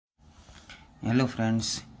Hello friends,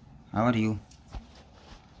 how are you?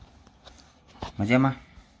 મજામાં?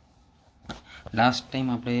 Last time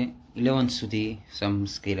આપણે 11th સુધી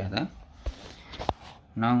सम्स કર્યા હતા.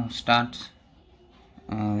 નાઉ start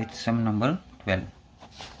with sum number 12.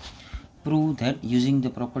 Prove that using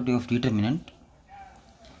the property of determinant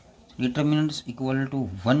is equal to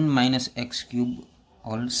 1 minus x cube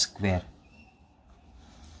all square.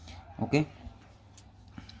 Okay,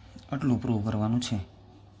 આટલું prove કરવાનું છે.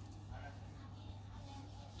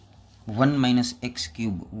 1 minus x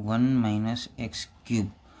cube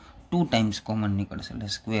 2 times common નીકળશે એટલે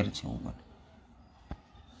સ્ક્વેર છે ઉપર.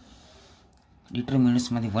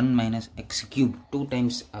 ડિટર્મિનન્ટ્સમાંથી 1 minus x cube 2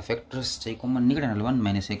 times આ factors છે common નીકળે એટલે 1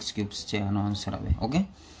 minus x cubes છે આનો આન્સર આવે.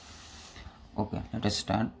 Okay let us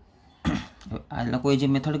start. આ લોકોએ જે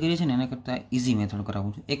મેથડ કરી છે ને એના કરતાં ઇઝી મેથડ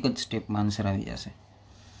કરાવું છું, એક જ સ્ટેપમાં આન્સર આવી જશે.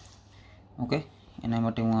 ઓકે, એના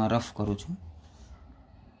માટે હું આ રફ કરું છું.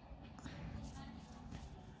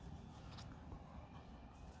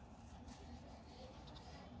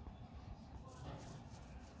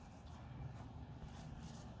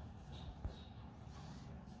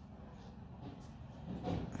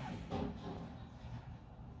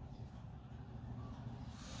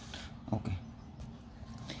 ઓકે,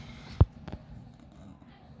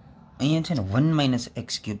 અહીંયા છે ને 1 minus x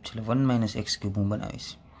cube છે એટલે 1 minus x cube હું બનાવીશ.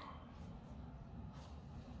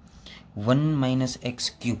 1 minus x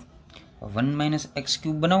cube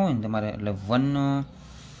બનાવવું હોય ને તમારે એટલે 1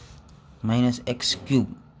 minus x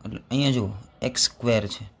cube એટલે અહીંયા જુઓ x સ્ક્વેર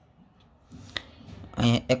છે,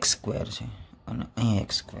 અહીંયા x સ્ક્વેર છે અને અહીંયા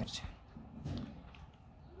x સ્ક્વેર છે.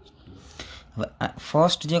 હવે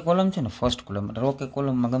ફર્સ્ટ જે કોલમ છે ને, ફર્સ્ટ કોલમ રો કે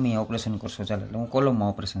કોલમમાં ગમે ઓપરેશન કરશો ચાલે, એટલે હું કોલમમાં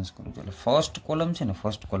ઓપરેશન્સ કરું છું. એટલે ફર્સ્ટ કોલમ છે ને,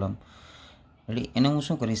 ફર્સ્ટ કોલમ એટલે એને હું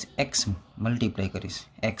શું કરીશ, x મલ્ટીપ્લાય કરીશ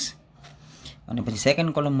x, અને પછી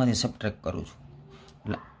સેકન્ડ કોલમમાંથી સબટ્રેક્ટ કરું છું.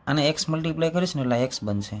 એટલે આને x મલ્ટીપ્લાય કરીશ ને એટલે આ x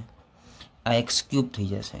બનશે, આ x ક્યુબ થઈ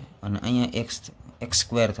જશે અને અહીંયા x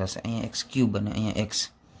સ્ક્વેર થશે, અહીંયા x ક્યુબ અને અહીંયા x,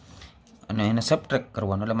 અને એને સબટ્રેક્ટ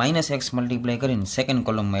કરવાનું એટલે માઇનસ x મલ્ટીપ્લાય કરીને સેકન્ડ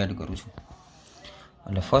કોલમમાં એડ કરું છું.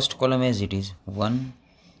 એટલે first column as it is 1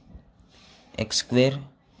 x square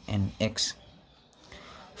and x.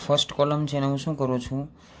 First column છે એને હું શું કરું છું,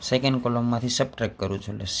 સેકન્ડ કોલમમાંથી સબટ્રેક્ટ કરું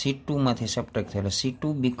છું એટલે c2માંથી સબટ્રેક્ટ થાય એટલે c2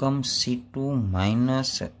 become c2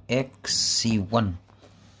 minus x c1.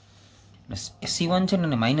 એટલે c1 છે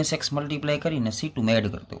ને માઇનસ x મલ્ટીપ્લાય કરીને c2માં એડ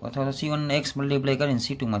કરતો, અથવા તો c1 ને x મલ્ટીપ્લાય કરીને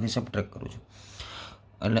c2માંથી સબટ્રેક્ટ કરું છું.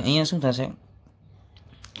 એટલે અહીંયા શું થશે,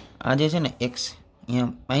 આ જે છે ને x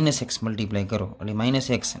અહીંયા માઇનસ એક્સ મલ્ટીપ્લાય કરો એટલે માઇનસ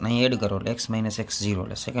એક્સ અહીં એડ કરો એટલે એક્સ માઇનસ એક્સ 0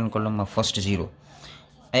 એટલે સેકન્ડ કોલમમાં ફર્સ્ટ 0.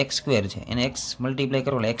 આ એક્સ સ્ક્વેર છે એને એક્સ મલ્ટીપ્લાય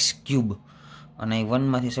કરો એટલે એક્સ ક્યુબ, અને અહીં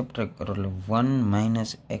 1માંથી સબટ્રેક્ટ કરો એટલે 1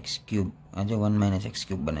 માઇનસ એક્સ ક્યુબ, આ જે 1 માઇનસ એક્સ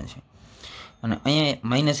ક્યુબ બને છે. અને અહીંયા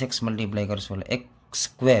માઇનસ એક્સ મલ્ટીપ્લાય કરશો એટલે x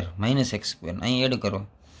square minus x square અહીં એડ કરો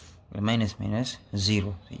એટલે માઇનસ માઇનસ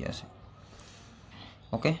 0 થઈ જશે.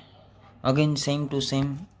 Okay, again same to same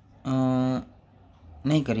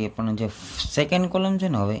નહીં કરીએ, પણ જે સેકન્ડ કોલમ છે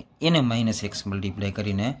ને હવે એને માઇનસ એક્સ મલ્ટીપ્લાય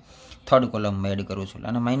કરીને થર્ડ કોલમમાં એડ કરું છું. એટલે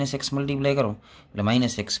આને માઇનસ એક્સ મલ્ટીપ્લાય કરો એટલે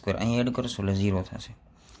માઇનસ એક્સ સ્ક્વેર અહીં એડ કરશો એટલે 0 થશે.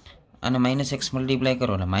 અને માઇનસ એક્સ મલ્ટીપ્લાય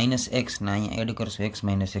કરો એટલે માઇનસ એક્સ ને અહીંયા એડ કરશો એક્સ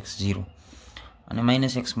માઇનસ એક્સ 0, અને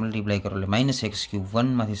માઇનસ એક્સ મલ્ટીપ્લાય કરો એટલે માઇનસ એક્સ ક્યુબ,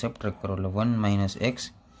 1માંથી સબટ્રેક્ટ કરો એટલે 1 minus x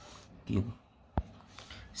cube.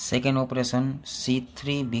 Second operation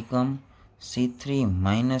c3 become c3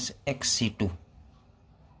 minus x c2.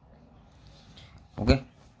 Okay,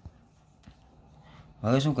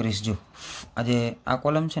 હવે શું કરીશ, જો આજે આ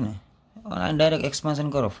કોલમ છે ને ડાયરેક્ટ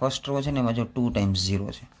એક્સપાન્શન કરો, ફર્સ્ટ રો છે ને એમાં જો 2 times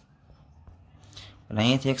 0 છે એટલે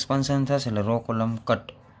અહીંયાથી એક્સપાન્શન થશે એટલે row column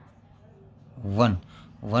cut.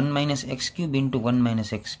 1 minus x cube into 1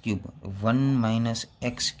 minus x cube, 1 minus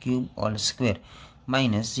x cube all square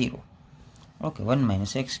minus 0. Okay, 1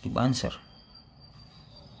 minus x cube answer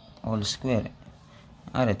all square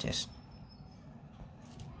RHS.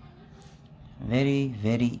 Very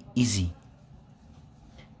very easy.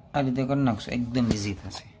 આ રીતે કરી નાખશો એકદમ ઇઝી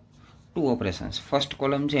થશે. 2 ઓપરેશન્સ, ફર્સ્ટ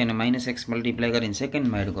કોલમ છે એને minus x multiply કરીને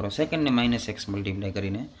સેકન્ડમાં એડ કરો, સેકન્ડને માઇનસ એક્સ મલ્ટીપ્લાય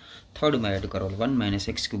કરીને થર્ડમાં એડ કરો, 1 માઇનસ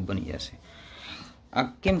એક્સ ક્યુબ બની જશે. આ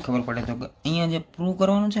કેમ ખબર પડે તો કે અહીંયા જે પ્રૂવ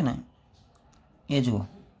કરવાનું છે ને એ જુઓ,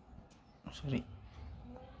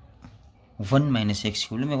 1 માઇનસ એક્સ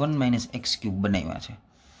ક્યુબ એટલે મેં 1 માઇનસ એક્સ ક્યુબ બનાવ્યા છે.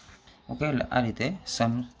 ઓકે, એટલે આ રીતે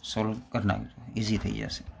સમ સોલ્વ કરી નાખજો, ઇઝી થઈ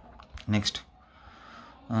જશે. નેક્સ્ટ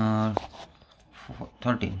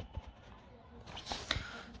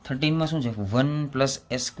 13માં શું છે, 1 પ્લસ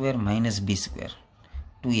એ સ્ક્વેર માઇનસ બી સ્ક્વેર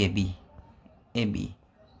 2ab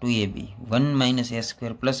 2ab 1 માઇનસ એ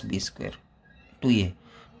સ્ક્વેર પ્લસ બી square 2a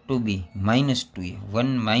 2b minus 2a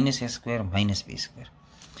 1 minus એ સ્ક્વેર માઇનસ બી સ્ક્વેર.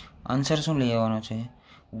 આન્સર શું લઈ આવવાનો છે,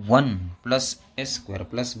 1 પ્લસ એ સ્ક્વેર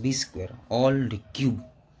પ્લસ બી સ્ક્વેર ઓલ ક્યુબ,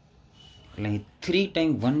 એટલે 3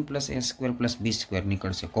 ટાઈમ 1 પ્લસ એ સ્ક્વેર પ્લસ બી square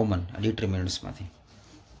નીકળશે common ડિટર્મિનન્ટ્સમાંથી.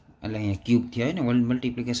 એટલે અહીંયા cube થયા હોય ને, વર્લ્ડ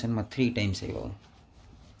મલ્ટિપ્લિકેશનમાં 3 ટાઈમ્સ આવ્યા હોય.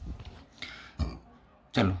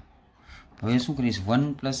 ચલો હવે શું કરીશ, 1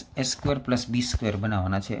 પ્લસ એ સ્ક્વેર પ્લસ બી સ્ક્વેર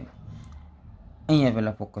બનાવવાના છે. અહીંયા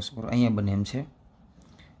પહેલાં ફોકસ કરો. અહીંયા બને એમ છે,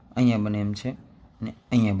 અહીંયા બને એમ છે, અને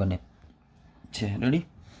અહીંયા બને છે. રેડી?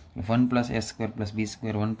 1 પ્લસ એ સ્ક્વેર પ્લસ બી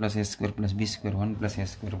સ્ક્વેર, 1 પ્લસ એ સ્ક્વેર પ્લસ બી સ્ક્વેર, 1 પ્લસ એ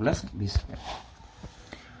સ્ક્વેર પ્લસ બી સ્ક્વેર.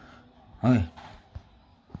 હવે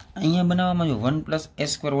અહીંયા બનાવવામાં જો 1 પ્લસ એ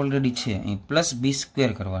સ્ક્વેર ઓલરેડી છે, અહીં પ્લસ બી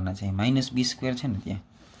સ્ક્વેર કરવાના છે. માઇનસ બી સ્ક્વેર છે ને ત્યાં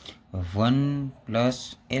 1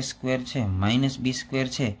 પ્લસ એ સ્ક્વેર છે માઇનસ બી સ્ક્વેર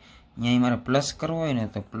છે. અહીંયા મારે પ્લસ કરવો હોય ને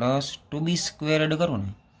તો પ્લસ 2b સ્ક્વેર એડ કરું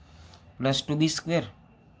ને, પ્લસ 2b સ્ક્વેર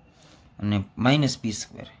અને માઇનસ બી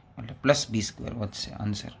સ્ક્વેર એટલે પ્લસ બી સ્ક્વેર વધશે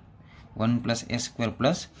આન્સર. 1 પ્લસ એ સ્ક્વેર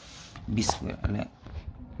પ્લસ બી સ્ક્વેર. એટલે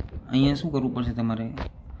અહીંયા શું કરવું પડશે તમારે,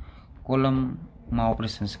 કોલમમાં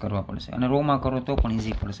ઓપરેશન્સ કરવા પડશે, અને રોમાં કરો તો પણ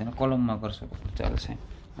ઇઝી પડશે, અને કોલમમાં કરશો તો ચાલશે.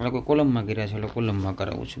 એટલે કોઈ કોલમમાં કર્યા છે એટલે કોલમમાં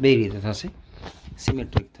કરાવું છું, બે રીતે થશે,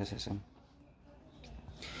 સિમેટ્રિક થશે સમ.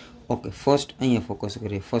 ઓકે, ફર્સ્ટ અહીંયા ફોકસ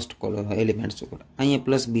કરીએ, ફર્સ્ટ કોલમ એલિમેન્ટ્સ ઉપર. અહીંયા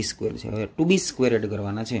પ્લસ બી સ્ક્વેર છે, હવે 2b સ્ક્વેર એડ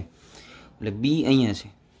કરવાના છે. એટલે બી અહીંયા છે,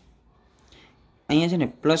 અહીંયા છે ને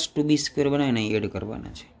પ્લસ 2b સ્ક્વેર બનાવીને એડ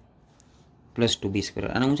કરવાના છે, પ્લસ 2b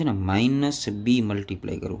સ્ક્વેર. અને હું છે ને માઇનસ બી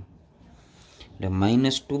મલ્ટીપ્લાય કરું, એટલે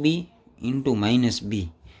માઇનસ 2b ઇન્ટુ માઇનસ બી,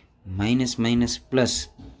 માઇનસ માઇનસ પ્લસ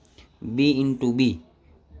બી ઇન્ટુ બી,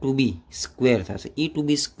 2b સ્ક્વેર થશે. એ 2b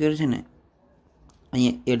સ્ક્વેર છે ને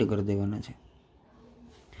અહીંયા એડ કરી દેવાના છે.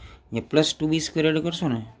 અહીંયા પ્લસ 2b સ્ક્વેર એડ કરશો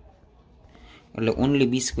ને એટલે ઓનલી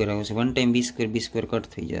બી સ્ક્વેર આવશે. 1 ટાઈમ બી સ્ક્વેર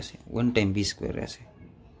કટ થઈ જશે, 1 ટાઈમ બી સ્ક્વેર રહેશે.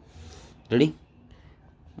 રેડી?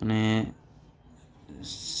 અને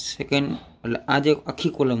સેકન્ડ, એટલે આ જે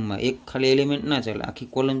આખી કોલમમાં એક ખાલી એલિમેન્ટ ના ચાલે, આખી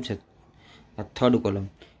કોલમ છે આ થર્ડ કોલમ.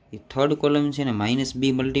 એ થર્ડ કોલમ છે ને માઇનસ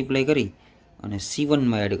બી મલ્ટીપ્લાય કરી અને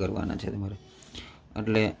C1માં એડ કરવાના છે તમારે.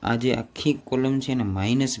 એટલે આ જે આખી કોલમ છે ને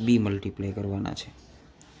માઇનસ બી મલ્ટીપ્લાય કરવાના છે.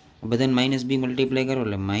 બધાને માઇનસ બી મલ્ટીપ્લાય કરો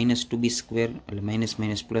એટલે માઇનસ 2b સ્ક્વેર, એટલે minus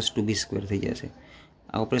minus plus 2b square થઈ જશે.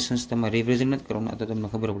 આ ઓપરેશન્સ તમારે રિપ્રેઝન્ટ નથી કરવાના, તો તમને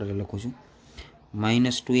ખબર પડે લખું છું.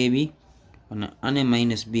 માઇનસ 2ab અને આને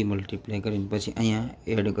માઇનસ બી મલ્ટીપ્લાય કરીને પછી અહીંયા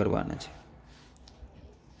એડ કરવાના છે.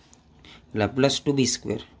 એટલે પ્લસ 2b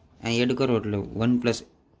સ્ક્વેર અહીં એડ કરો એટલે 1 પ્લસ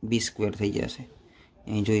બી સ્ક્વેર થઈ જશે.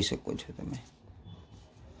 અહીં જોઈ શકો છો તમે.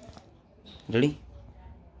 રેડી?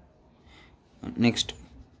 નેક્સ્ટ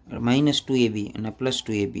માઇનસ 2ab અને પ્લસ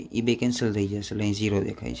 2ab એ બે કેન્સલ થઈ જશે, એટલે અહીં 0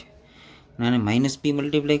 દેખાય છે. અને આને માઇનસ બી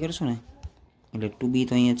મલ્ટીપ્લાય કરશો ને એટલે 2b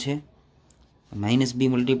તો અહીંયા છે, માઇનસ બી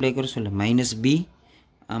મલ્ટીપ્લાય કરશો એટલે માઇનસ બી,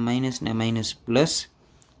 આ માઇનસ ને માઇનસ પ્લસ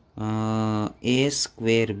એ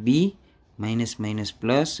સ્ક્વેર બી માઇનસ માઇનસ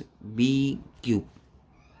પ્લસ બી cube.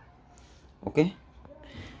 Okay,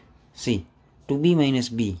 C 2b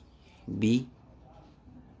minus બી, બી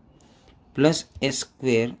પ્લસ એ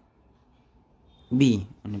સ્ક્વેર બી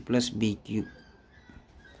અને પ્લસ બી ક્યુબ.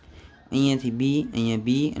 અહીંયાથી બી, અહીંયા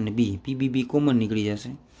બી અને બી, બી કોમન નીકળી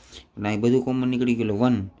જશે. એટલે અહીં બધું કોમન નીકળી ગયું,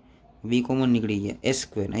 1 બી કોમન નીકળી ગયા, એ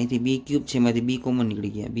સ્ક્વેર અહીંથી બી ક્યુબ છે એમાંથી બી કોમન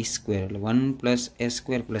નીકળી ગયા, બી સ્ક્વેર. એટલે 1 પ્લસ એ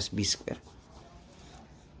સ્ક્વેર પ્લસ બી સ્ક્વેર.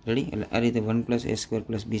 રેડી? એટલે આ રીતે 1 પ્લસ એ સ્ક્વેર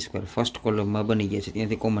પ્લસ બી સ્ક્વેર ફર્સ્ટ કોલમમાં બની ગયા છે,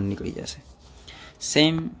 ત્યાંથી કોમન નીકળી જશે.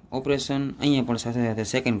 સેમ ઓપરેશન અહીંયા પણ સાથે સાથે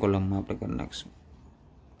સેકન્ડ કોલમમાં આપણે કરી નાખીશું.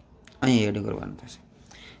 અહીંયા એડ કરવાનું થશે.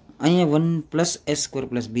 અહીંયા 1 પ્લસ એ સ્ક્વેર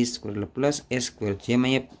પ્લસ બી સ્ક્વેર, એટલે પ્લસ એ સ્ક્વેર, જેમ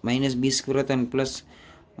અહીંયા માઇનસ બી સ્ક્વેર હતા અને પ્લસ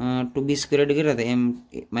 2b સ્ક્વેર એડ કર્યા હતા, એમ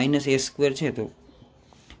માઇનસ એ સ્ક્વેર છે તો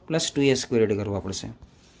પ્લસ 2a સ્ક્વેર એડ કરવા પડશે.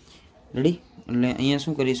 રેડી? એટલે અહીંયા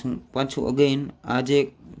શું કરીશું પાછું અગેન, આ જે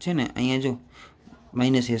છે ને અહીંયા જો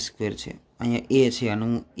માઇનસ એ સ્ક્વેર છે, અહીંયા એ છે, અને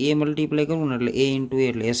હું એ મલ્ટીપ્લાય કરું ને એટલે એ ઇન્ટુ એ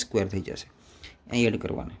એટલે એ સ્ક્વેર થઈ જશે. અહીં એડ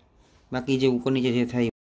કરવાના, બાકી જે ઉપર નીચે જે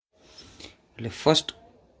થાય. એટલે ફર્સ્ટ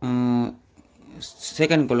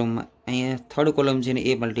સેકન્ડ કોલમમાં અહીંયા થર્ડ કોલમ છે ને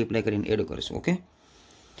એ મલ્ટીપ્લાય કરીને એડ કરીશું. ઓકે,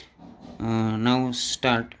 નાઉ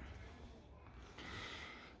start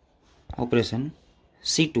operation.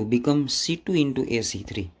 C2 becomes C2 into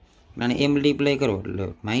AC3. અને એ મલ્ટીપ્લાય કરો એટલે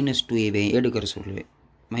માઇનસ 2ab એડ કરશો એટલે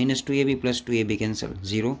minus 2ab plus 2ab cancel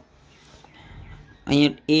 0.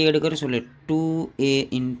 અહીંયા એ એડ કરશો એટલે 2a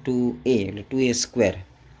ઇન્ટુ એ એટલે 2a સ્ક્વેર.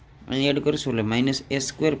 અહીંયા એડ કરશો એટલે માઇનસ એ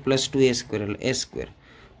સ્ક્વેર પ્લસ 2a સ્ક્વેર એટલે એ square,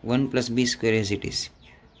 1 plus B square as it is.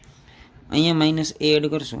 અહીંયા માઇનસ એ એડ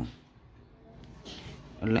કરશો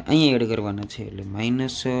એટલે અહીંયા એડ કરવાના છે, એટલે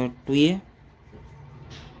માઇનસ 2a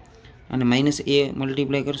અને માઇનસ એ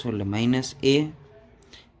મલ્ટીપ્લાય કરશો એટલે minus A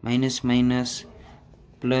minus minus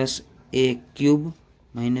plus A cube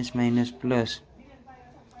minus minus plus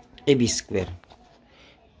A B square.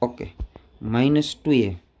 Okay,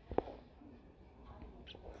 -2a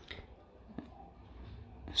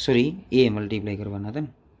sorry a multiply करवाना था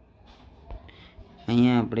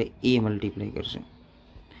अहींया आपणे a मल्टीप्लाई करशुं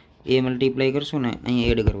a मल्टीप्लाई करशुं ने अहींया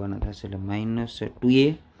एड करवाना थशे એટલે -2a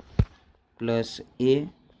 + a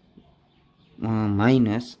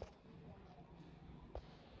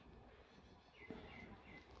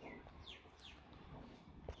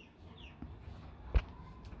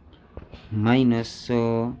minus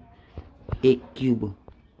a cube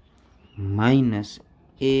minus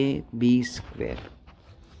a b square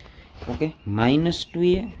okay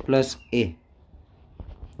 -2a + a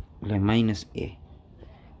એટલે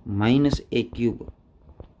माइनस a क्यूब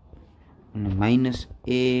અને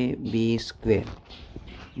 -a b स्क्वेर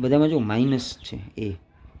बधामां जो माइनस है ए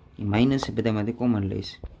माइनस बधामांथी कॉमन लईश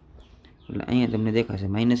એટલે અહીંયા તમને દેખાશે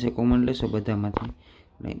માઇનસ એ કોમન લેશો બધામાંથી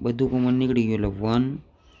એટલે બધું કોમન નીકળી ગયું એટલે 1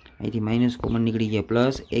 અહીંથી માઇનસ કોમન નીકળી ગયા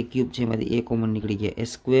પ્લસ a ક્યુબ છે એમાંથી a કોમન નીકળી ગયા a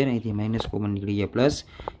સ્ક્વેર અહીંથી માઇનસ કોમન નીકળી ગયા પ્લસ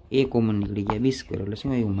a કોમન નીકળી ગયા b સ્ક્વેર એટલે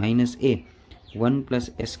શું આવ્યું minus a 1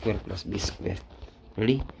 + a square + b square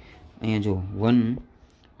ready અહીંયા જો 1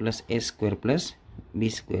 + a સ્ક્વેર + b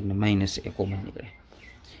સ્ક્વેર ને માઇનસ a કોમન નીકળે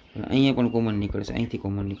અહીંયા પણ કોમન નીકળશે અહીંથી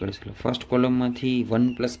કોમન નીકળશે એટલે first કોલમમાંથી 1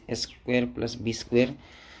 + a square + b square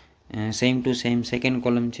same to same second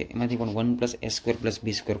column है एमांथी पण 1 + a square +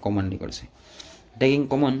 b square common निकळशे taking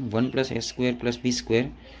common 1 + a square + b square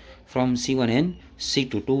from c1 and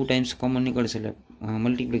c2 2 times common निकळशे એટલે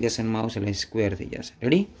मल्टीप्लिकेशन में आवशे એટલે स्क्वेर थई जशे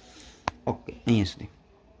रेडी ओके अहींया सुधी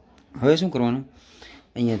हवे शुं करवानुं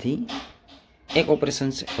अहींयाथी एक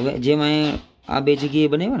ऑपरेशन छे हवे जेमां आ बे जग्याए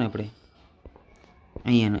बनाव्या ने आपणे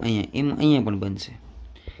अहींया अहींया एम अहींया पण बनशे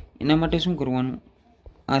एना माटे शुं करवानुं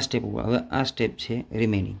आ स्टेप हवे आ स्टेप छे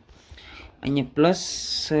रिमेनिंग अहींया प्लस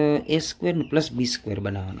a स्क्वेर ने प्लस b स्क्वेर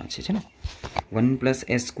बनाववाना छे ने 1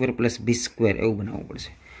 + a स्क्वेर + b स्क्वेर एवुं बनावવું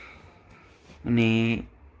પડશે અને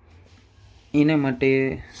એના માટે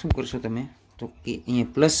શું કરશો તમે તો કે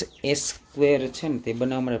અહીંયા પ્લસ a સ્ક્વેર છે ને તે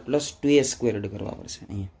બનાવવા માટે પ્લસ 2a સ્ક્વેર એડ કરવા પડશે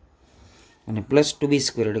અહીંયા અને પ્લસ 2b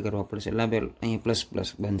સ્ક્વેર એડ કરવા પડશે એટલે અહીંયા પ્લસ પ્લસ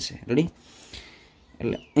બનશે રેડી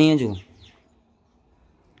એટલે અહીંયા જુઓ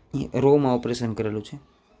रो में ऑपरेशन करेलू है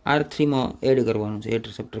R3 में एड करवानुं छे add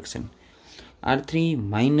subtraction R3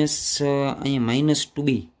 minus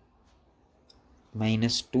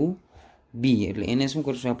 -2b एटले एने शुं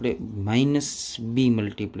करशुं आपणे -b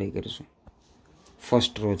मल्टीप्लाई करशुं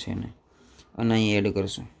फर्स्ट रो छे ने अने अहीं एड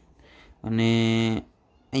करशुं अने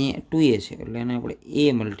अहीं 2a छे एटले एने आपणे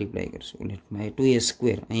a मल्टीप्लाई करशुं એટલે 2a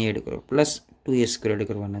स्क्वेर अहीं एड करो प्लस 2a स्क्वेर एड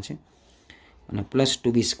करवाना छे अने प्लस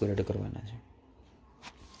 2b स्क्वेर एड करवाना छे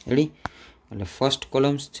रेडी એટલે फर्स्ट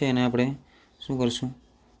कॉलम्स છે એને આપણે શું કરશું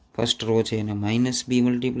फर्स्ट रो છે એને -b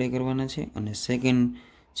મલ્ટીપ્લાય કરવાના છે અને સેકન્ડ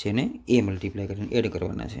છે એને a મલ્ટીપ્લાય કરીને એડ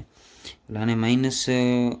કરવાના છે એટલે આને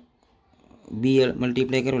 -b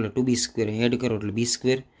મલ્ટીપ્લાય કરો એટલે 2b સ્ક્વેર એડ કરો એટલે b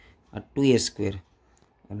સ્ક્વેર આ 2a સ્ક્વેર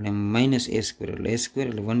એટલે -a સ્ક્વેર એટલે a સ્ક્વેર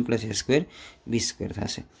એટલે 1 + a સ્ક્વેર b સ્ક્વેર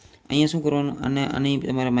થશે અહીંયા શું કરવાનું આને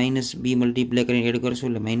તમારે -b મલ્ટીપ્લાય કરીને એડ કરશો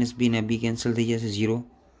એટલે -b ને b કેન્સલ થઈ જશે 0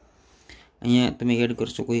 अँ तमे एड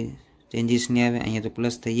करशो कोई चेन्जीस नहीं आए अँ तो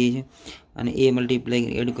प्लस थी जाए और ए मल्टीप्लाई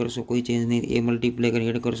एड करशो कोई चेन्ज नहीं ए मल्टीप्लाई कर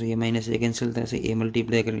एड करशो ए -a कैंसल थशे ए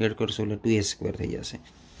मल्टीप्लाई कर एड करशो એટલે 2a स्क्वेर थी जशे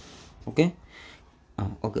ओके हाँ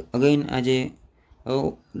ओके अगेन आज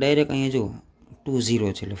डायरेक्ट अँ जो 2 0 है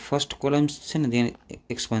એટલે फर्स्ट कॉलम्स है ने त्यां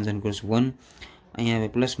एक्सपान्शन करशो 1 अँ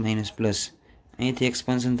प्लस माइनस प्लस अहींथी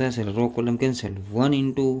एक्सपान्शन थशे row column cancel 1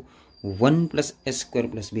 * 1 + a square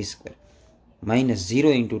 + b square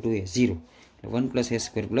 -0 * 2a 0 1 + a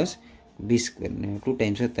square + b square ने 2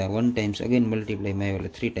 टाइम्स था 1 टाइम्स अगेन मल्टीप्लाई में आवे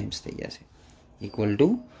 3 टाइम्स थी जाए equal to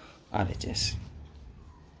RHS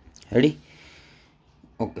ready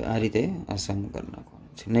okay आ रीते आ सम कर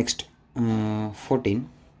नाखो नेक्स्ट 14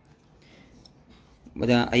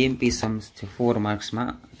 बधा IMP सम्स है 4 मार्क्स में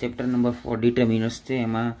चेप्टर नंबर 4 डिटर्मिनर्स है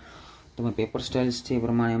एमां तमे पेपर स्टाइल्स है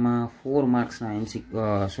प्रमाणे एमां 4 मार्क्स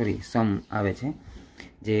ना सॉरी सम आवे छे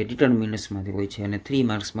जे डिटर्मिनर्स में होय छे अने 3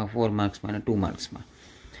 मार्क्स में 4 मार्क्स में 2 मार्क्स में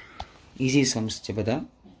इजी सम्स है बधा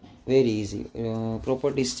वेरी इजी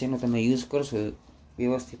प्रॉपर्टीज है तमे यूज करशो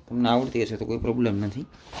व्यवस्थित तमने आवडती हशे तो कोई प्रॉब्लम नहीं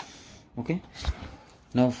okay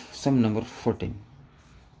now some number 14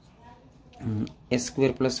 a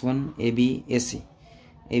square + 1 ab ac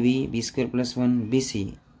ab b square + 1 bc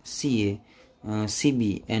ca cb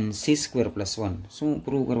and c square + 1 shoe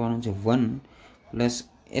prove करवानुं छे 1 +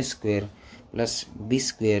 a square plus b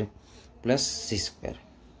square plus c square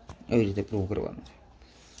एवी रीते प्रूव करवानुं छे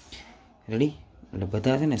रेडी એટલે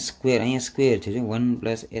બધા છે ને સ્ક્વેર અહીંયા સ્ક્વેર છે જો 1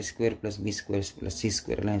 + a square + b square + c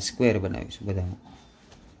square એટલે અહીંયા સ્ક્વેર બનાવીશું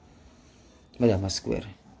બધામાં સ્ક્વેર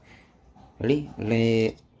રેડી એટલે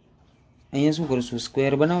અહીંયા શું કરશું,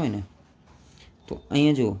 સ્ક્વેર બનાવે ને તો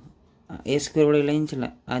અહીંયા જો એ સ્ક્વેર વાળી લાઈન છે,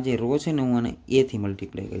 આ જે રો છે ને હું આને એથી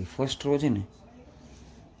મલ્ટીપ્લાય કરી, ફર્સ્ટ રો છે ને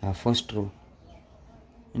આ ફર્સ્ટ રો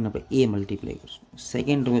એને આપણે એ મલ્ટીપ્લાય કરશું,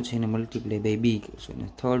 સેકન્ડ રો છે એને મલ્ટીપ્લાય બાય બી કરશું, અને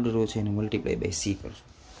થર્ડ રો છે એને મલ્ટીપ્લાય બાય સી કરશું.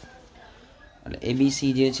 એટલે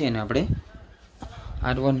એબીસી જે છે એને આપણે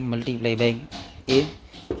R1 multiply by A,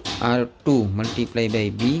 R2 multiply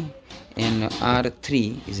by B and R3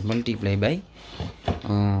 is multiply bye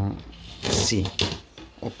see.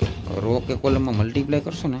 Okay, row કે કોલમમાં મલ્ટીપ્લાય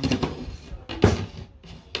કરશો ને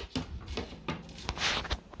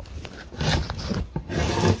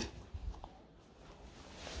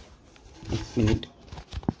મિનિટ.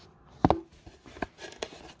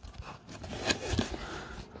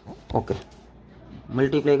 ઓકે,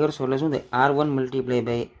 મલ્ટીપ્લાય કરશો એટલે શું થાય, R1 multiply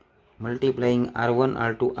by multiplying R1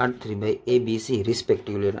 R2 R3 by A B C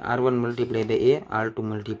respectively, R1 multiply by A, R2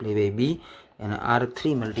 multiply by B અને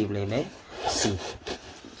R3 multiply by C.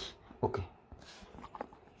 Okay,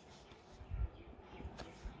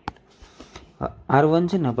 R1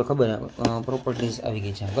 છે ને આપણે ખબર પ્રોપર્ટીઝ આવી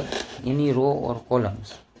ગઈ છે આગળ, એની row or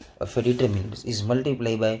columns of a determinant is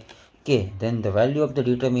multiplied by k, then the value of the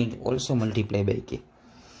determinant also multiplied by k.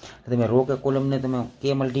 તમે રો કે કોલમને તમે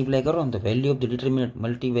કે મલ્ટીપ્લાય કરો ને તો value of the determinant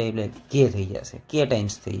multiply by કે થઈ જશે, કે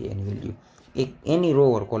ટાઈમ્સ થઈ જાય એની વેલ્યુ. એક એની રો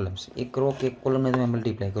ઓર કોલમ્સ, એક રો કે કોલમને તમે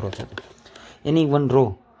મલ્ટીપ્લાય કરો છો તો એની one row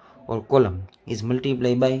or column is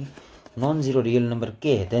multiply by non zero real number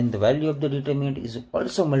કે, than the value of the determinant is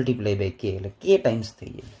also multiply by કે, એટલે કે ટાઈમ્સ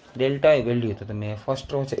થઈ જાય. ડેલ્ટા એ વેલ્યુ, તો તમે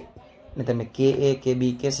ફર્સ્ટ રો છે ને તમે કે એ કે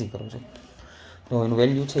બી કે સી કરો છો તો એનું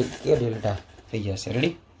વેલ્યુ છે કે ડેલ્ટા થઈ જશે.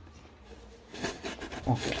 રેડી?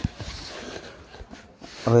 ઓકે,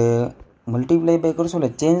 હવે મલ્ટીપ્લાય બાય કરશો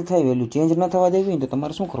એટલે ચેન્જ થાય વેલ્યુ, ચેન્જ ન થવા દેવી ને તો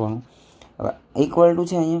તમારે શું કરવાનું, હવે ઇક્વલ ટુ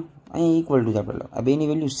છે અહીંયા ઇક્વલ ટુ જ આપણે આ બેની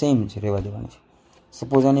વેલ્યુ સેમ છે, રહેવા દેવાની છે.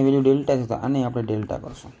 સપોઝ આની વેલ્યુ ડેલ્ટા છે તો આને આપણે ડેલ્ટા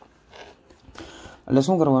કરશું. એટલે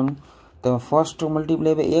શું કરવાનું, તમે ફર્સ્ટ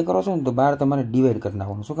મલ્ટીપ્લાય બાય એ કરો છો ને તો બાર તમારે ડિવાઈડ કરી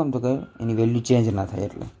નાખવાનું. શું કામ, તો કે એની વેલ્યુ ચેન્જ ના થાય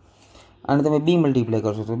એટલે. અને તમે બી મલ્ટીપ્લાય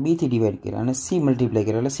કરશો તો બીથી ડિવાઈડ કરી, અને સી મલ્ટીપ્લાય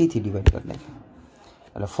કરી એટલે સીથી ડિવાઈડ કરી નાખે.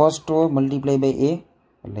 એટલે ફર્સ્ટ રો મલ્ટીપ્લાય બાય એ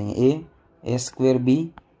એટલે અહીંયા એ square B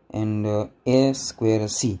and A square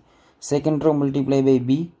C. Second row multiply by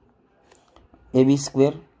B A B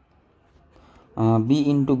square B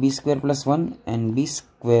into B square plus 1 and B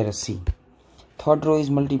square C. Third row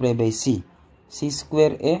is multiply bye see, C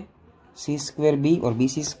square A C square B or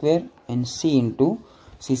B C square and C into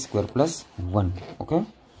C square plus 1. Okay,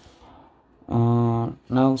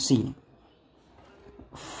 now C.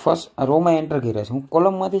 First રોમાં enter કર્યા છે, હું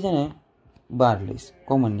કોલમમાંથી છે ને બહાર લઈશ,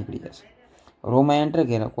 common નીકળી જશે. રોમાં enter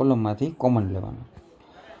કર્યા, કોલમમાંથી કોમન લેવાનું.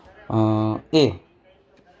 એ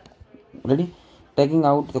ready, taking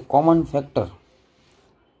out the common factor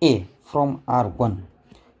A from R1,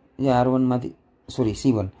 જે R1માંથી સોરી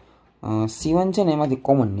C1 છે ને એમાંથી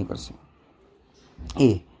કોમન નીકળશે. એ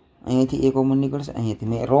અહીંયાથી એ કોમન નીકળશે,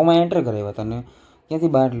 અહીંયાથી મેં રોમાં એન્ટર કરાવ્યા હતા અને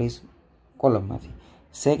ક્યાંથી બહાર લઈશ, કોલમમાંથી.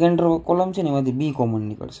 સેકન્ડ રો કોલમ છે ને એમાંથી બી કોમન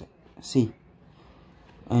નીકળશે, સી.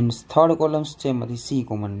 એન્ડ થર્ડ કોલમ્સ છે એમાંથી સી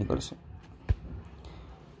કોમન નીકળશે.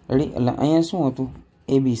 રેડી? એટલે અહીંયા શું હતું,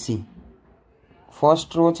 એબીસી.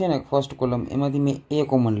 ફર્સ્ટ રો છે ને ફર્સ્ટ કોલમ એમાંથી મેં એ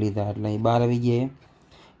કોમન લીધા એટલે અહીં બહાર આવી ગયા,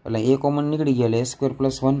 એટલે એ કોમન નીકળી ગયા એટલે એ સ્ક્વેર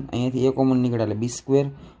પ્લસ 1, અહીંયાથી એ કોમન નીકળ્યા એટલે બી સ્ક્વેર,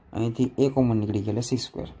 અહીંથી એ કોમન નીકળી ગયા એટલે સી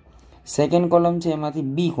સ્ક્વેર. સેકન્ડ કોલમ છે એમાંથી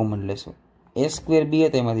બી કોમન લેશો, એ સ્ક્વેર બી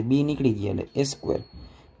હતા એમાંથી બી નીકળી ગયા એટલે એ સ્ક્વેર,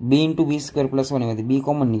 બી ઇન્ટુ બી સ્ક્વેર પ્લસ 1 એમાંથી બી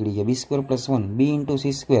કોમન નીકળી ગયા, બી સ્ક્વેર પ્લસ 1, બી ઇન્ટુ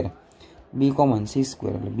સી સ્ક્વેર, બી કોમન સી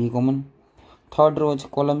સ્ક્વેર એટલે બી કોમન. થર્ડ રો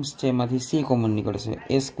કોલમ્સ છે એમાંથી સી કોમન નીકળશે,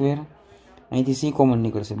 એ સ્ક્વેર, અહીંથી સી કોમન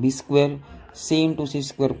નીકળશે, બી square, C into C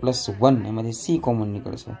square plus 1 એમાંથી સી કોમન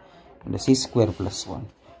નીકળશે એટલે C square plus 1.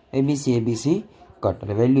 ABC cut,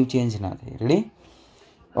 એટલે વેલ્યુ ચેન્જ ના થાય. Ready?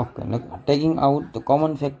 Okay, taking out the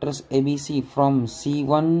common factors ABC from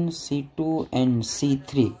C1 C2 and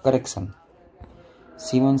C3. Correction,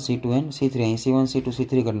 C1 C2 and C3, અહીં C1 C2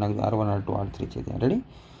 C3 કરી નાખજો, R1 R2 R3 છે ત્યાં. Ready?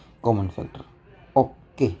 Common factor.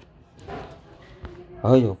 Okay,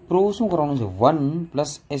 હવે જો પ્રૂવ શું કરવાનું છે, 1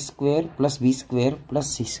 પ્લસ એ સ્ક્વેર પ્લસ બી સ્ક્વેર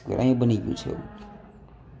પ્લસ સી સ્ક્વેર અહીં બની ગયું છે.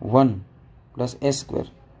 1 પ્લસ એ સ્ક્વેર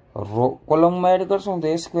રો કોલમમાં એડ કરશો ને તો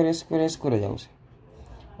એ સ્ક્વેર જ આવશે,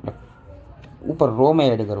 એટલે ઉપર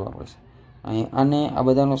રોમાં એડ કરવા પડશે. અહીં આને આ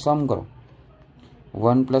બધાનો સમ કરો,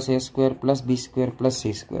 1 પ્લસ એ સ્ક્વેર પ્લસ બી સ્ક્વેર પ્લસ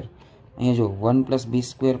સી સ્ક્વેર. અહીંયા જો 1 પ્લસ બી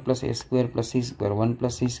સ્ક્વેર પ્લસ એ square plus C square, 1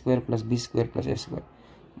 plus C square plus બી સ્ક્વેર પ્લસ એ સ્ક્વેર,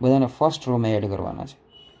 બધાને ફર્સ્ટ રોમાં એડ કરવાના છે.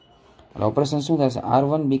 એટલે ઓપરેશન શું થશે,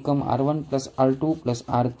 R1 become R1 plus R2 plus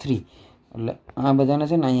R3, એટલે આ બધાને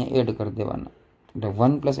છે ને અહીંયા એડ કરી દેવાના, એટલે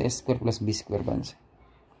 1 પ્લસ એ સ્ક્વેર પ્લસ બી સ્ક્વેર બનશે.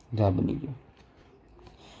 જા બની ગયું,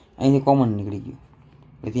 અહીંથી કોમન નીકળી ગયું,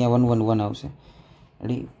 એટલે ત્યાં 1 1 1 આવશે.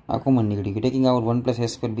 રેડી, આ કોમન નીકળી ગયું. Taking out 1 +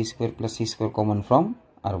 a² b² + c² common from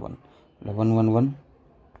r1 એટલે 1 1 1.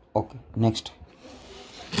 Okay, next.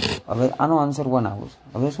 હવે આનો આન્સર 1 આવે છે.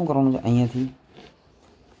 હવે શું કરવાનું છે? અહીંયાથી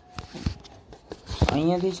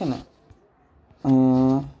છે ને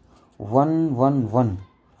 1 1 1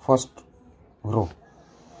 ફર્સ્ટ રો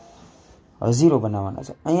 0 બનાવવાના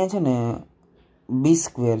છે. અહીંયા છે ને b²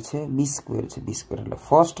 છે, b² એટલે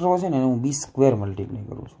ફર્સ્ટ રો છે ને એને હું b² મલ્ટીપ્લાય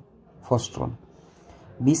કરું છું. ફર્સ્ટ રો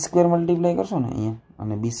b² મલ્ટીપ્લાય કરશો ને અહીંયા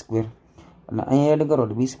અને b² એટલે અહીંયા એડ કરો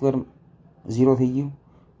એટલે b² 0 થઈ ગયું,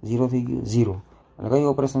 0 થઈ ગયું, 0. એટલે કઈ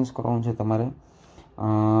ઓપરેશન્સ કરવાનું છે તમારે?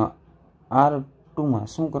 r2માં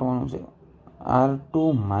શું કરવાનું છે? r2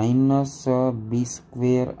 - b²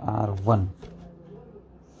 r1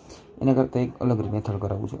 એના કરતાં એક અલગ મેથડ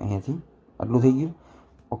કરાવું છું અહીંયાથી. આટલું થઈ ગયું.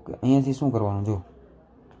 ઓકે, અહીંયાથી શું કરવાનું જો?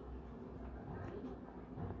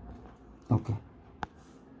 ઓકે,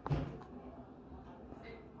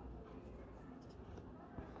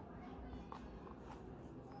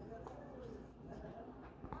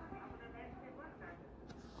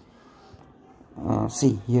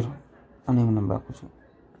 સી હિયર અને એમ નામ રાખું છું.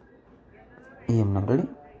 એમ નામ રેડી.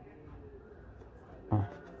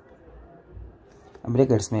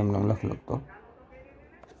 બ્રેકેટ્સમાં એમ નામ લખી લખતો.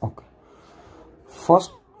 Okay,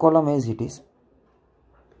 first column as it is,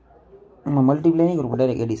 એમાં મલ્ટીપ્લાય નહીં કરું,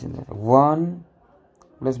 ડાયરેક્ટ એડિશન થશે. 1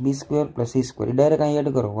 + b² + c². એ ડાયરેક્ટ અહીં એડ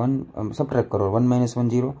કરો, 1 સબટ્રેક્ટ કરો. 1 - 1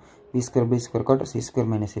 0, b² cut, c²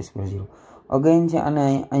 - c² 0. Again છે આને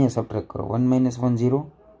અહીંયા સબટ્રેક્ટ કરો. 1 - 1 0,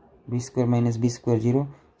 b² - b² 0,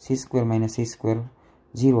 c² - c²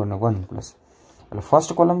 0 અને 1 પ્લસ. એટલે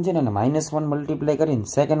ફર્સ્ટ કોલમ છે ને એને -1 મલ્ટીપ્લાય કરીને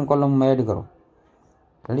સેકન્ડ કોલમમાં એડ કરો.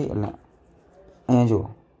 રેડી, એટલે અહીંયા જુઓ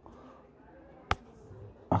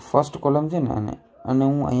આ ફર્સ્ટ કોલમ છે ને અને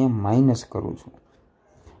હું અહીંયા માઇનસ કરું છું.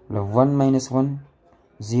 એટલે 1 - 1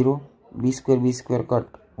 0, b² cut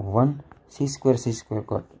 1, c²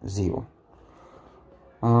 cut 0.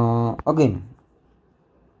 Again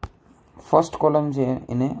first column છે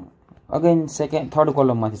એને અગેન થર્ડ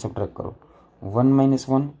કોલમમાંથી સબટ્રેક્ટ કરો. 1 -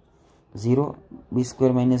 1 0, b²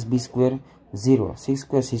 - b² 0, c²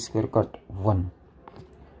 cut 1.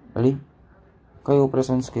 Ready, કઈ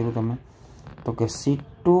ઓપરેશન્સ કર્યું તમે? તો કે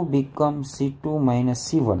c2 become c2 -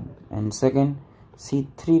 c1 and second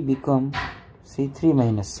c3 become c3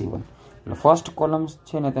 - c1. એટલે ફર્સ્ટ કોલમ્સ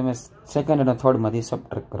છે ને તમે સેકન્ડ અને થર્ડમાંથી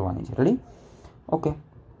સબટ્રેક્ટ કરવાની છે. Ready, okay.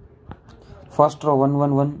 ફર્સ્ટ રો 1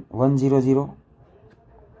 1 1 1 0 0,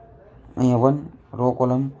 અહીંયા 1 row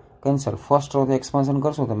column cancel. First row તો એક્સપાન્શન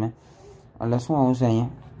કરશો તમે એટલે શું આવશે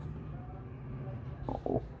અહીંયા?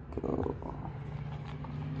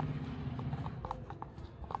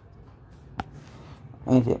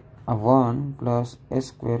 અહીંથી 1 + a²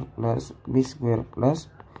 + b² +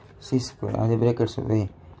 c², આ જે બ્રેકેટ્સ હોય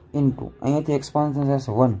ઇન્ટુ અહીંયાથી એક્સપાન્શન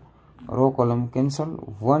થશે 1 રો કોલમ કેન્સલ.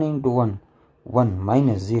 1 × 1 1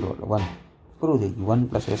 -0 એટલે 1 પૂરું થઈ ગયું. 1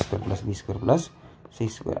 + a² + b² + c²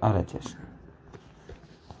 RHS.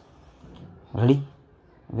 Ready,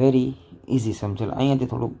 very easy સમજેલ. અહીંયાથી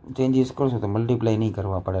થોડુંક ચેન્જીસ કરશો તો મલ્ટીપ્લાય નહીં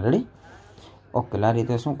કરવા પડે. Ready, okay. આ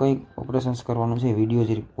રીતે શું કંઈ ઓપરેશન્સ કરવાનું છે વિડીયો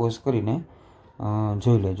જે પોઝ કરીને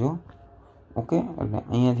જોઈ લેજો. ઓકે, એટલે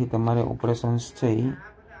અહીંયાથી તમારે ઓપરેશન્સ છે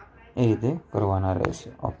એ રીતે કરવાના રહેશે.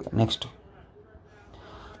 Okay, next.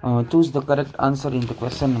 Choose the correct answer in the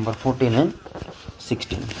question number 14 and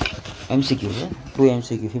 16. MCQ છે, 2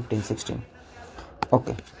 MCQ 15 16.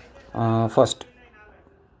 ઓકે, ફર્સ્ટ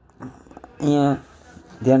અહીંયા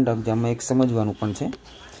ધ્યાન રાખજો, આમાં એક સમજવાનું પણ છે.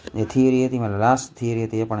 જે થિયરી હતી મારે લાસ્ટ થિયરી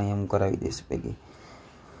હતી એ પણ અહીંયા હું કરાવી દઈશ ભેગી.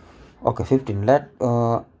 Okay, 15. Late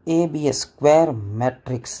A be a square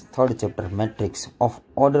matrix, third chapter, matrix of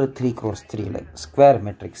order 3×3, like square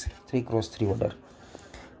matrix 3×3 order.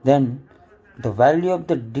 Then the value of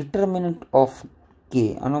the determinant of k,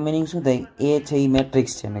 આનો મીનિંગ શું થાય? A છે એ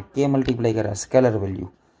મેટ્રિક્સ છે અને k મલ્ટીપ્લાય કરે સ્કેલર વેલ્યુ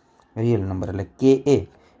રિયલ નંબર એટલે કે એ,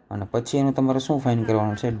 અને પછી એનું તમારે શું ફાઇન્ડ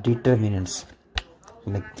કરવાનું છે? ડિટર્મિનન્ટ્સ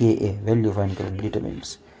એટલે કે એ વેલ્યુ ફાઇન્ડ કરવાનું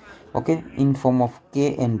determinants. Okay, in form of કે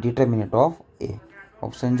and determinant of A.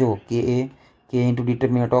 Option જુઓ, કે એ, k into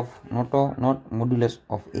determinant of not modulus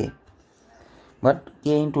of a, but k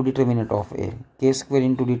into determinant of a, k²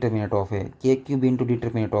 into determinant of a, k³ into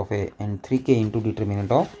determinant of a, and 3k into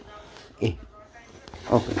determinant of a.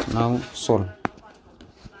 Okay, now solve.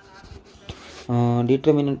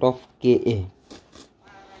 Determinant of ka,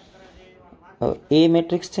 a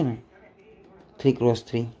matrix છે ને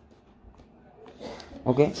 3×3.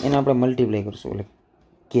 Okay, એને આપણે multiply કરશું એટલે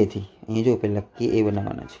k થી. અહીંયા જો પહેલાં ka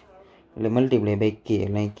બનાવવાના છે એટલે મલ્ટીપ્લાય બાય કે,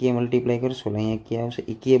 એટલે અહીં કે મલ્ટીપ્લાય કરશો એટલે અહીંયા કે આવશે.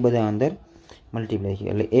 એ કે બધા અંદર મલ્ટીપ્લાય કે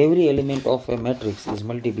એટલે every element of A matrix is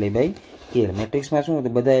multiply by કે. મેટ્રિક્સમાં શું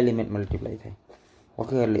હતું, બધા એલિમેન્ટ મલ્ટીપ્લાય થાય.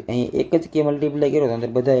 ઓકે, એટલે અહીં એક જ કે મલ્ટીપ્લાય કર્યો તો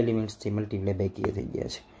અંદર બધા એલિમેન્ટ્સ છે મલ્ટીપ્લાય બાય કે થઈ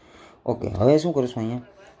ગયા છે. ઓકે, હવે શું કરશું અહીંયા,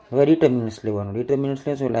 હવે ડિટર્મિનન્ટ્સ લેવાનું. ડિટર્મિનન્ટ્સ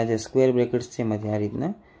લેશો એટલે આ જે સ્ક્વેર બ્રેકેટ્સ છે એમાંથી આ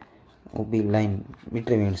રીતના ઊભી લાઈન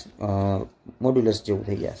ડિટર્મિનન્ટ્સ મોડ્યુલસ જેવું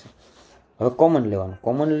થઈ ગયા છે. હવે કોમન લેવાનું.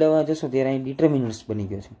 કોમન લેવા જશો ત્યારે અહીં ડિટર્મિનન્ટ્સ બની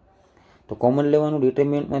ગયો છે. તો કોમન લેવાનું.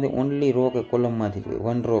 ડિટર્મિનન્ટમાંથી ઓનલી રો કે કોલમમાંથી જોઈએ,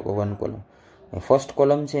 વન રો કે વન કોલમ. ફર્સ્ટ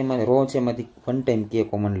કોલમ છે એમાં રો છે એમાંથી વન ટાઈમ કે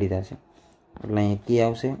કોમન લીધા છે એટલે અહીંયા કે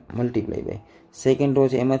આવશે મલ્ટીપ્લાય બાય. સેકન્ડ રો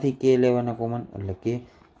છે એમાંથી કે લેવાના કોમન એટલે કે.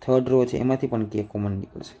 થર્ડ રો છે એમાંથી પણ કે કોમન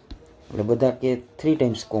નીકળશે એટલે બધા કે 3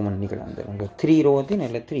 ટાઈમ્સ કોમન નીકળે અંદર. એટલે 3 રો હતી ને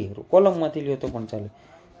એટલે 3 રો. કોલમમાંથી લ્યો તો પણ ચાલે.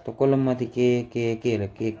 તો કોલમમાંથી કે એટલે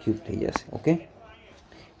કે ક્યુબ થઈ જશે. ઓકે,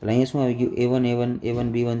 એટલે અહીંયા શું આવી ગયું, a1 a1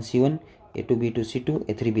 b1 c1 a2 b2 c2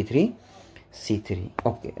 a3 b3 c3.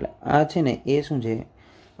 Okay, એટલે આ છે ને એ શું છે,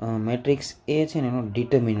 મેટ્રિક્સ એ છે ને એનો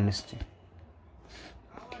ડિટર્મિનન્ટ્સ છે.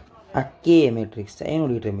 આ કે મેટ્રિક્સ છે એનું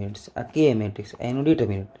ડિટર્મિનન્ટ્સ, આ કે મેટ્રિક્સ એનું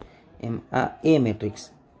ડિટર્મિનન્ટ, એમ આ એ મેટ્રિક્સ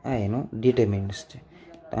આ એનો ડિટર્મિનન્ટ્સ છે.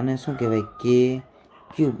 તો આને શું કહેવાય, કે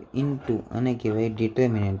ક્યુબ ઇન્ટુ આને કહેવાય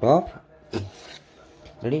determinant of A.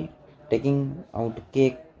 Ready, taking out કે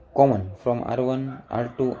common from r1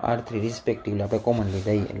 r2 r3 respectively આપણે કોમન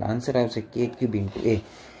લીધા એટલે આન્સર આવશે કે ક્યુબ ઇન્ટુ એ.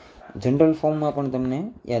 જનરલ ફોર્મમાં પણ તમને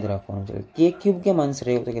યાદ રાખવાનું છે. કે ક્યુબ કેમ આન્સર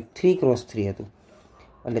આવ્યો તો કે 3 × 3 હતું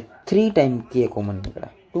એટલે 3 ટાઈમ કે કોમન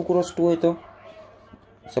નીકળ્યા. 2 × 2 હોય તો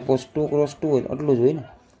સપોઝ 2 × 2 હોય તો આટલું જ હોય ને,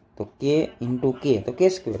 તો કે ઇન્ટુ કે તો કે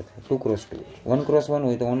સ્ક્વેર થાય 2 × 2. 1 × 1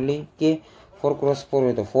 હોય તો ઓનલી કે. 4 × 4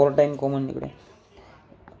 હોય તો 4 ટાઈમ કોમન નીકળે.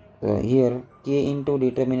 તો here k into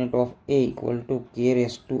determinant of A equal to કે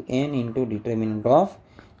rays two n into determinant of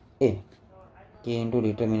A. K into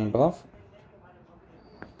determinant of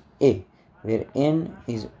a where n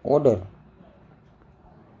is order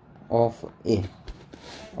of a.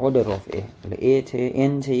 Order of એ એટલે એ છે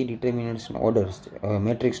n છે એ ડિટર્મિનન્ટ્સનો order છે,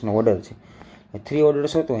 મેટ્રિક્સનો order છે. 3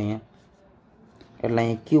 orders હતો અહીંયા એટલે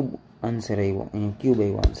અહીંયા ક્યુબ આન્સર આવ્યો, અહીંયા ક્યુબ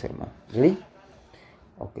આવ્યો આન્સરમાં. Ready?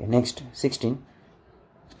 Okay, next 16.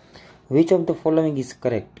 Which of the following is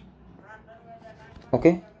correct?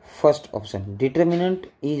 Okay, first option, determinant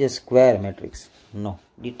is a square matrix. No,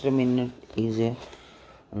 determinant is a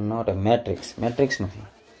not a matrix. Matrix નથી.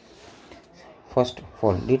 First of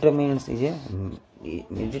all determinants is a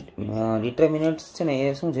determinants છે ને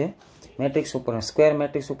એ શું છે, matrix ઉપર square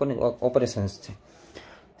matrix ઉપરની operations છે.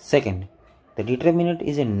 Second, the determinant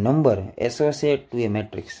is a number associated to a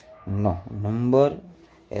matrix. No, number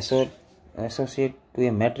associated to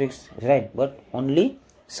a matrix, right, but only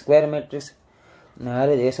square matrix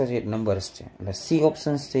હારે associate numbers છે એટલે સી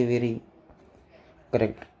ઓપ્શન્સ છે very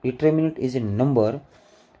correct. Determinant is A number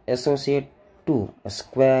associate two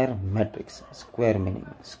square matrix. Square meaning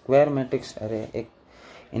square matrix અરે એક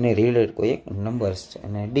એને related કોઈ એક numbers છે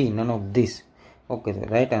અને D none of this. Okay, તો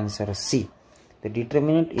right answer C. The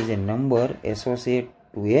determinant is A number associate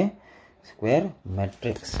two A square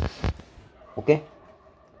matrix. Okay,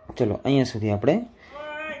 ચલો અહીંયા સુધી આપણે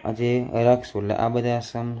આજે રાખશું. એટલે આ બધા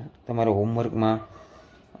સમ તમારે હોમવર્કમાં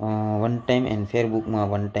 1 ટાઈમ એન્ડ ફેરબુકમાં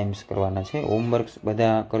 1 ટાઈમ્સ કરવાના છે. હોમવર્ક્સ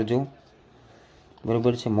બધા કરજો,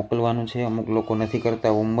 બરાબર છે, મોકલવાનું છે. અમુક લોકો નથી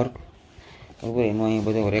કરતા હોમવર્ક, બરાબર, એનો અહીં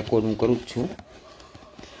બધો રેકોર્ડ હું કરું જ છું.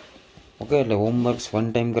 ઓકે, એટલે હોમવર્ક્સ 1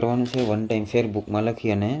 ટાઈમ કરવાનું છે, 1 ટાઈમ ફેરબુકમાં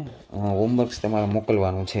લખી અને હોમવર્ક્સ તમારે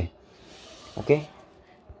મોકલવાનું છે. ઓકે,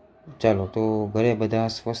 ચાલો તો ઘરે બધા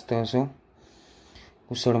સ્વસ્થ હશો,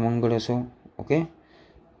 કુશળ મંગળ હશો. ઓકે,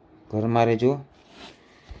 ઘરમાં રહેજો.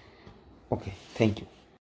 Okay, thank you.